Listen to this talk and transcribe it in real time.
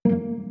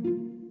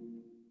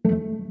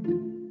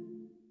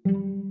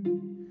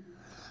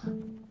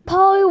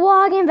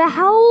frog in the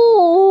house.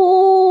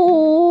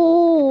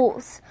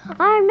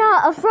 I'm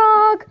not a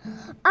frog.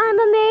 I'm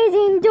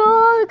amazing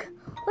dog.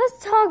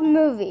 Let's talk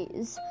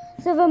movies.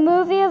 So the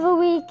movie of the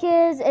week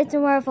is It's a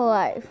Wonderful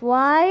Life.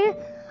 Why?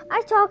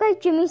 I talk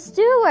like Jimmy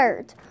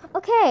Stewart.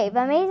 Okay,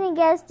 the amazing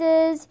guest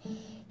is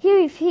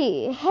Huey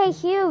P. Hey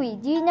Huey,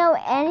 do you know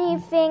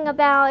anything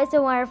about It's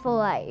a Wonderful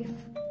Life?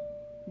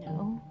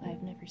 No,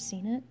 I've never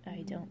seen it.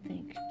 I don't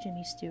think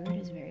Jimmy Stewart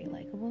is very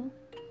likable.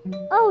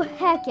 Oh,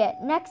 heck it.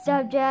 Next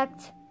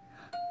subject.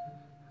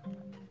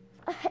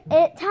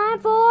 It's time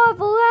for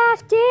the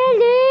laugh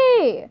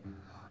daily.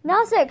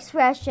 Now's the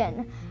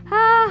expression.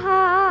 Ha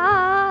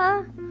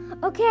ha.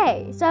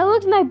 Okay, so I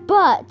looked at my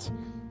butt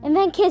and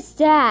then kissed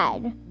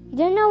Dad. He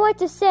didn't know what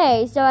to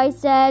say, so I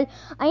said,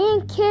 I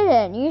ain't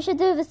kidding. You should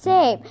do the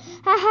same.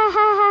 Ha ha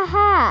ha ha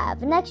ha.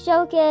 The next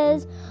joke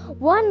is,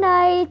 one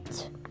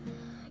night,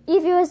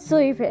 Evie was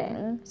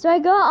sleeping. So I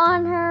got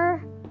on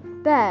her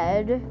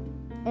bed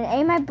and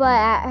aimed my butt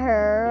at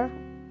her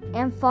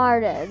and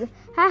farted.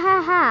 Ha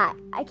ha ha.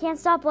 I can't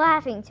stop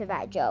laughing to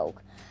that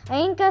joke. I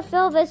ain't gonna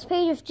fill this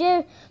page with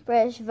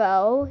gibberish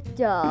though.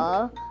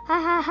 Duh. Ha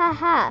ha ha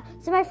ha.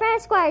 So my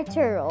friend Squire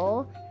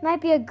Turtle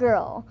might be a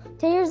girl.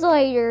 10 years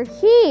later,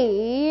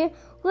 he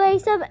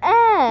lays some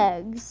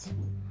eggs.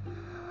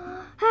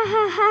 Ha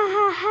ha ha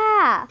ha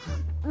ha.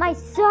 My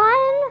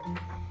son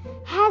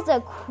has a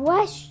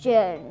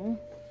question.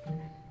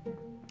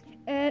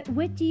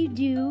 What do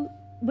you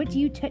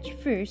touch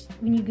first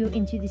when you go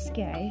into the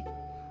sky?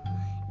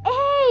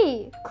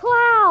 A,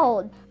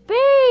 cloud.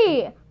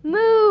 B,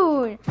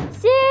 moon.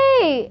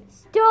 C,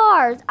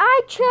 stars.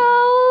 I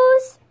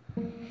chose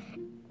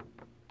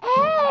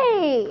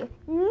A.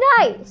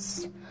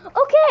 Nice.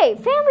 Okay,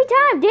 family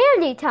time,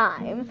 dandy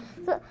time.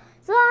 So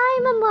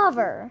I'm a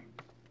mother.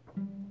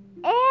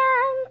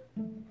 And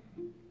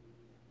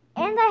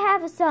I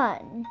have a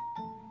son.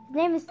 His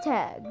name is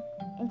Ted.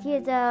 And he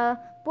is a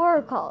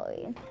border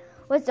collie.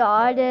 What's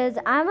odd is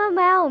I'm a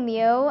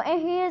Malamute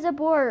and he is a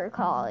border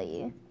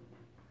collie.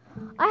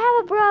 I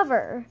have a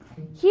brother,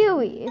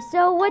 Huey.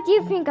 So what do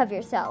you think of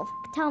yourself?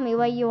 Tell me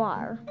what you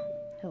are.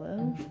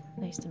 Hello,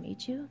 nice to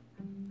meet you.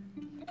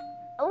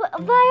 But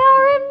I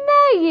already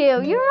met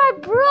you. You're my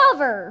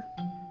brother.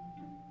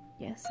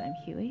 Yes, I'm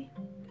Huey.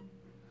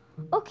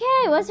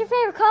 Okay, what's your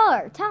favorite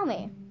color? Tell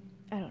me.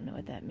 I don't know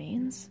what that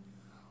means.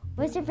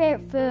 What's your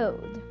favorite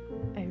food?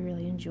 I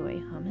really enjoy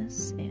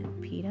hummus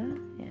and pita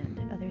and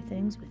other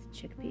things with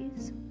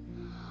chickpeas.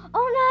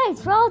 Oh,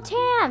 nice. We're all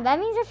tan. That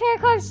means your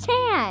favorite color is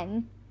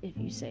tan. If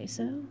you say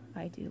so,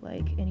 I do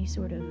like any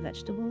sort of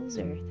vegetables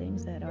or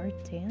things that are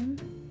tan.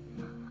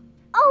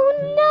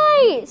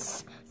 Oh,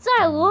 nice! So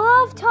I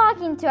love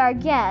talking to our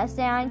guest,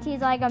 and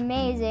he's like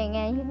amazing,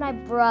 and he's my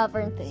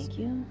brother. Thank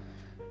you.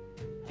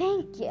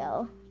 Thank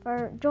you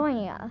for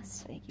joining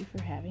us. Thank you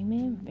for having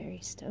me. I'm very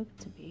stoked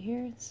to be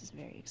here. This is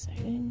very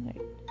exciting.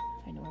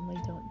 I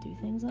normally don't do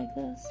things like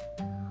this.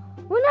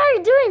 Well, now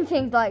you're doing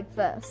things like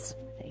this.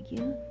 Thank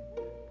you.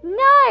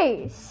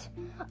 Nice!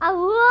 I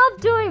love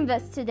doing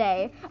this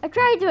today. I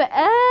try to do it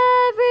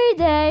every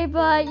day,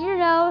 but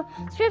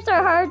scripts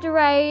are hard to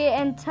write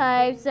and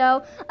type,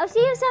 so I'll see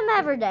you some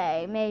other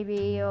day,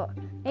 maybe.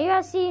 Maybe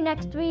I'll see you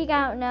next week,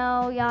 I don't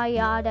know, yada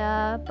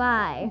yada.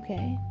 Bye.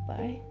 Okay,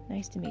 bye.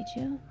 Nice to meet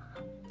you.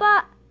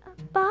 Bye,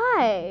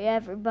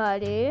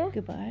 everybody.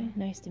 Goodbye,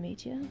 nice to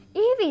meet you.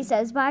 Evie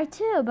says bye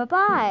too,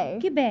 bye-bye.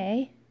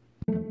 Goodbye.